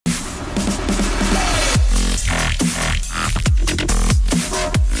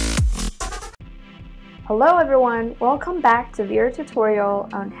Hello everyone, welcome back to VeeR tutorial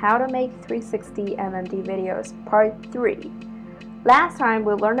on how to make 360 MMD videos, part 3. Last time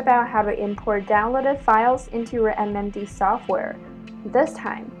we learned about how to import downloaded files into your MMD software. This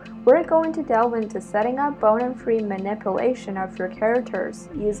time, we're going to delve into setting up bone and frame manipulation of your characters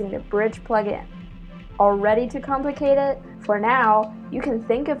using the Bridge plugin. Already too complicated? For now, you can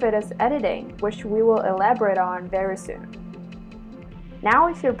think of it as editing, which we will elaborate on very soon. Now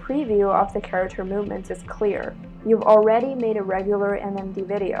if your preview of the character movements is clear, you've already made a regular MMD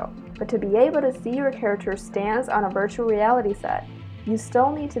video. But to be able to see your character's stance on a virtual reality set, you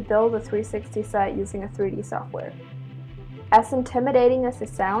still need to build a 360 set using a 3D software. As intimidating as it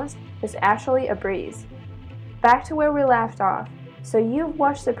sounds, it's actually a breeze. Back to where we left off. So you've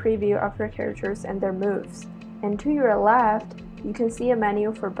watched the preview of your characters and their moves, and to your left, you can see a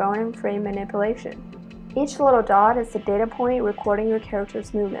menu for bone and frame manipulation. Each little dot is a data point recording your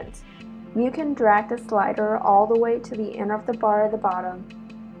character's movements. You can drag the slider all the way to the end of the bar at the bottom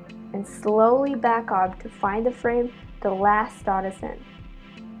and slowly back up to find the frame the last dot is in.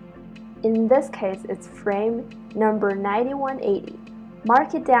 In this case, it's frame number 9180.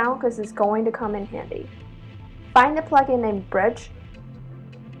 Mark it down because it's going to come in handy. Find the plugin named Bridge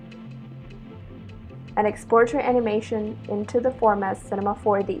and export your animation into the format Cinema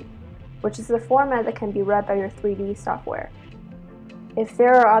 4D, which is the format that can be read by your 3D software. If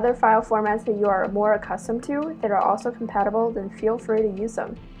there are other file formats that you are more accustomed to that are also compatible, then feel free to use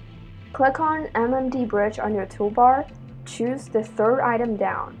them. Click on MMD Bridge on your toolbar, choose the third item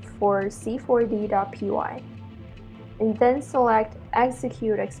down for c4d.py, and then select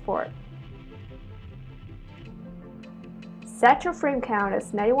Execute Export. Set your frame count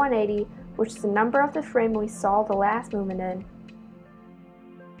as 9180, which is the number of the frame we saw the last movement in.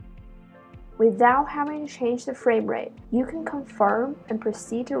 Without having to change the frame rate, you can confirm and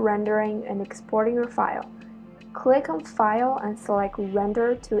proceed to rendering and exporting your file. Click on File and select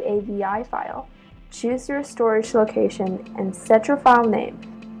Render to AVI file. Choose your storage location and set your file name.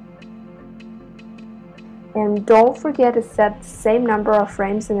 And don't forget to set the same number of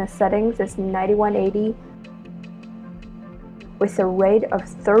frames in the settings as 9180 with a rate of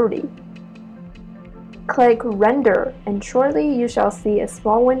 30. Click Render, and shortly you shall see a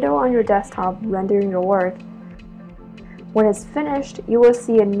small window on your desktop rendering your work. When it's finished, you will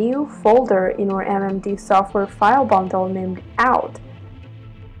see a new folder in your MMD software file bundle named Out.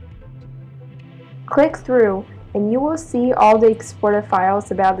 Click through, and you will see all the exported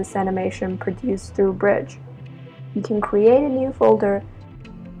files about this animation produced through Bridge. You can create a new folder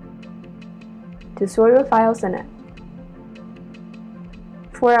to store your files in it.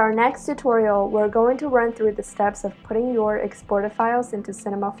 For our next tutorial, we're going to run through the steps of putting your exported files into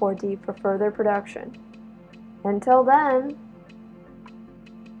Cinema 4D for further production. Until then,